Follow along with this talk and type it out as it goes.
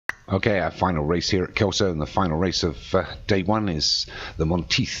Okay, our final race here at Kelso, and the final race of day one is the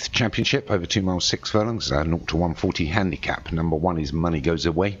Monteith Championship over 2 miles 6 furlongs, 0 to 140 handicap. Number 1 is Money Goes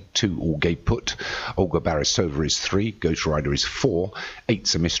Away, 2 All Gate Put, Olga Barisova is 3, Ghost Rider is 4,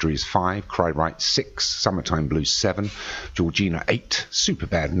 8's a Mystery is 5, Cry Right 6, Summertime Blues 7, Georgina 8, Super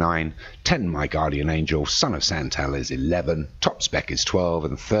Bad 9, 10 My Guardian Angel, Son of Santal is 11, Top Spec is 12,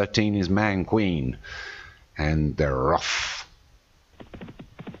 and 13 is Man Queen. And they're off.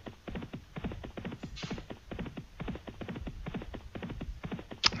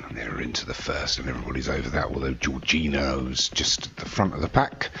 They're into the first and everybody's over that, although Georgina was just at the front of the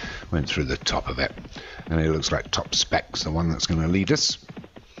pack, went through the top of it, and it looks like Top Spec's the one that's going to lead us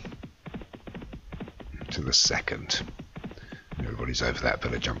to the second. Everybody's over that,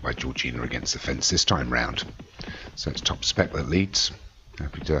 but a jump by Georgina against the fence this time round. So it's Top Spec that leads.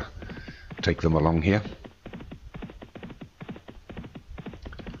 Happy to take them along here.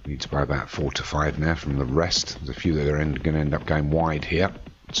 Leads by about 4 to 5 now from the rest. There's a few that are going to end up going wide here.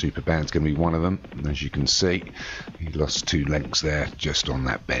 Super Bad's going to be one of them, and as you can see, he lost 2 lengths there just on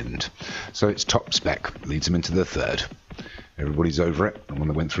that bend. So it's Top Spec, leads him into the third. Everybody's over it, and one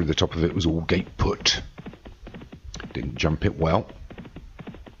that went through the top of it was All Gate Put. Didn't jump it well.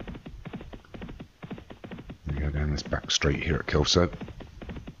 We go down this back straight here at Kelso.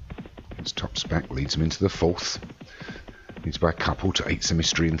 It's Top Spec, leads him into the fourth. Leads by a couple to 8's a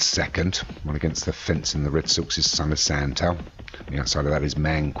Mystery in second. One against the fence in the red silks is Son of Santal. The outside of that is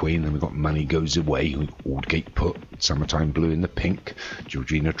Man Queen. Then we've got Money Goes Away, All Gate Put, Summertime Blue in the pink.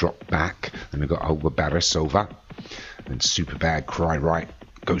 Georgina dropped back. Then we've got Olga Barisova. And Super Bad, Cry Right,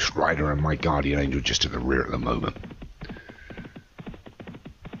 Ghost Rider and My Guardian Angel just at the rear at the moment.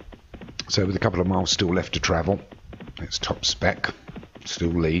 So with a couple of miles still left to travel, it's Top Spec, still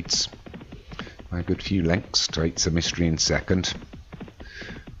leads by a good few lengths to 8's a Mystery in second.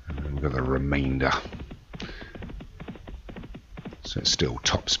 And then we've got the remainder. So it's still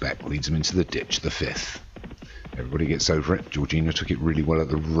Top Spec, leads him into the ditch, the fifth. Everybody gets over it. Georgina took it really well at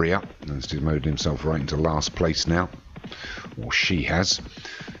the rear and has demoted himself right into last place now. Or she has.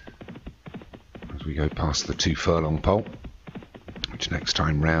 As we go past the 2 furlong pole, which next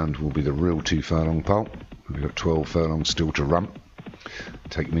time round will be the real 2 furlong pole. We've got 12 furlongs still to run.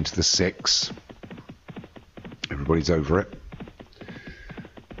 Take them into the 6. Everybody's over it.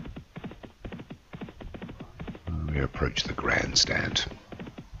 We approach the grandstand.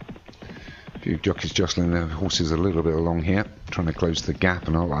 A few jockeys jostling their horses a little bit along here, trying to close the gap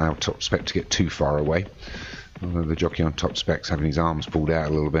and not allow Top Spec to get too far away. Although the jockey on Top Spec's having his arms pulled out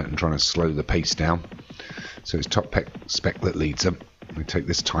a little bit and trying to slow the pace down. So it's Top Spec that leads them. We take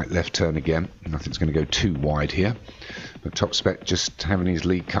this tight left turn again. Nothing's going to go too wide here. But Top Spec just having his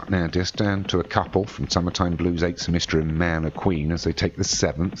lead cut now just down to a couple from Summertime Blues, 8's a Mystery and Man a Queen as they take the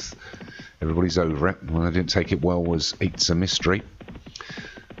 7th. Everybody's over it. Well, they didn't take it well was 8's a Mystery.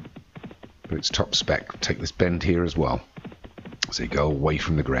 But it's Top Spec. Take this bend here as well. So you go away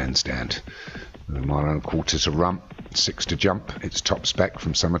from the grandstand. A mile and a quarter to run. 6 to jump. It's Top Spec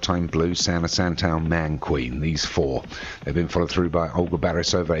from Summertime Blue, Son of Santal, Man Queen. These 4. They've been followed through by Olga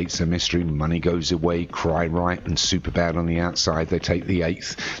Barisova, 8's a Mystery, Money Goes Away, Cry Right, and Super Bad on the outside. They take the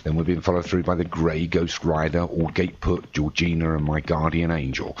 8th. Then we've been followed through by the Grey, Ghost Rider, All Gate Put, Georgina, and My Guardian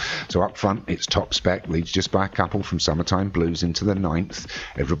Angel. So up front, it's Top Spec, leads just by a couple from Summertime Blues into the 9th.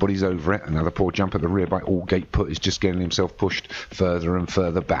 Everybody's over it. Another poor jump at the rear by All Gate Put is just getting himself pushed further and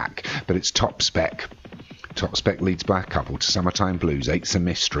further back. But it's Top Spec. Top Spec leads by a couple to Summertime Blues, 8's a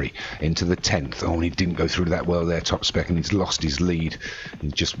Mystery, into the 10th. Oh, and he didn't go through that well there, Top Spec, and he's lost his lead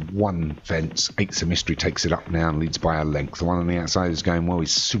in just one fence. 8's a Mystery takes it up now and leads by a length. The one on the outside is going well,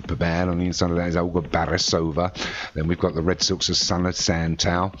 he's Super Bad. On the inside of that is Olga Barisova. Then we've got the red silks of Son of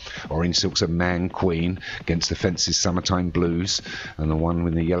Santal, orange silks of Man Queen. Against the fence is Summertime Blues, and the one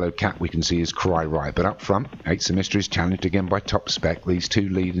with the yellow cap we can see is Cry Right. But up front, 8's a Mystery is challenged again by Top Spec. These 2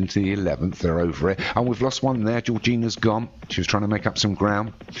 lead into the 11th. They're over it. And we've lost one there. Georgina's gone. She was trying to make up some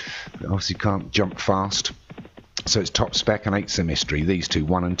ground, but obviously can't jump fast. So it's Top Spec and 8's a Mystery. These 2,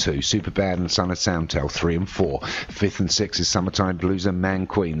 1 and 2. Super Bad and Son of Santal, 3 and 4. 5th and 6th is Summertime Blues and Man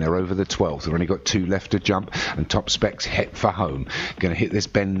Queen. They're over the 12th. We've only got 2 left to jump, and Top Spec's hit for home. Going to hit this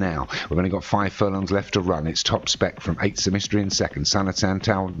bend now. We've only got 5 furlongs left to run. It's Top Spec from 8's a Mystery in second. Son of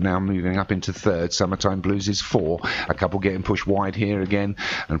Santal now moving up into third. Summertime Blues is 4. A couple getting pushed wide here again,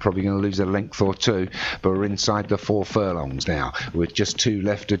 and probably going to lose a length or 2. But we're inside the 4 furlongs now with just 2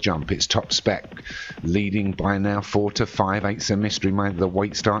 left to jump. It's Top Spec leading by now, 4 to 5, 8's a mystery. The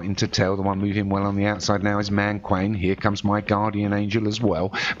weight starting to tell. The one moving well on the outside now is Man Quain. Here comes My Guardian Angel as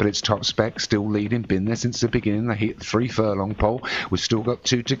well, but it's Top Spec still leading. Been there since the beginning. They hit 3 furlong pole. We've still got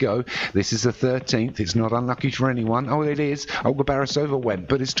 2 to go. This is the 13th. It's not unlucky for anyone. Oh, it is. Olga Barasova went,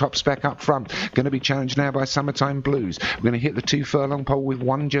 but it's Top Spec up front. Going to be challenged now by Summertime Blues. We're going to hit the 2 furlong pole with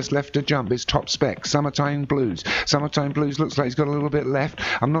 1 just left to jump. It's Top Spec, Summertime Blues. Summertime Blues looks like he's got a little bit left.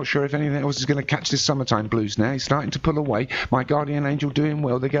 I'm not sure if anything else is going to catch this Summertime Blues now. He's starting to pull away. My Guardian Angel doing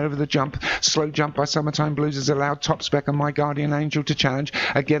well. They get over the jump. Slow jump by Summertime Blues has allowed Top Spec and My Guardian Angel to challenge.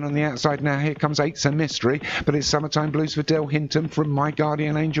 Again on the outside now, here comes 8's a mystery, but it's Summertime Blues for Del Hinton from My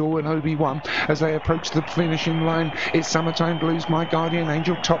Guardian Angel and Obi-Wan as they approach the finishing line. It's Summertime Blues, My Guardian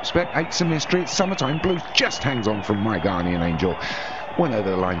Angel, Top Spec, 8's a mystery. It's Summertime Blues just hangs on from My Guardian Angel. Went over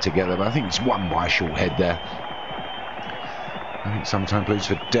the line together, but I think it's won by a short head there. I think Summertime Blues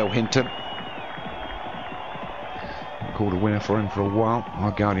for Del Hinton. Called a winner for him for a while.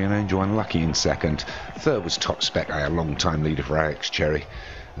 My Guardian Angel unlucky in second. Third was Top Spec, a long time leader for Alex Cherry.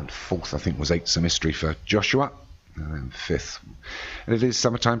 And fourth, I think, was 8's a mystery for Joshua. And then fifth, and it is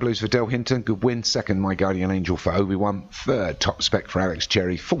Summertime Blues for Del Hinton. Good win. Second, My Guardian Angel for Obi-Wan. Third, Top Spec for Alex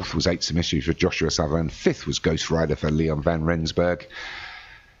Cherry. Fourth was 8's a mystery for Joshua Sutherland. Fifth was Ghost Rider for Leon van Rensburg.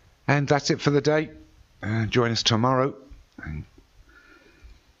 And that's it for the day. Join us tomorrow. And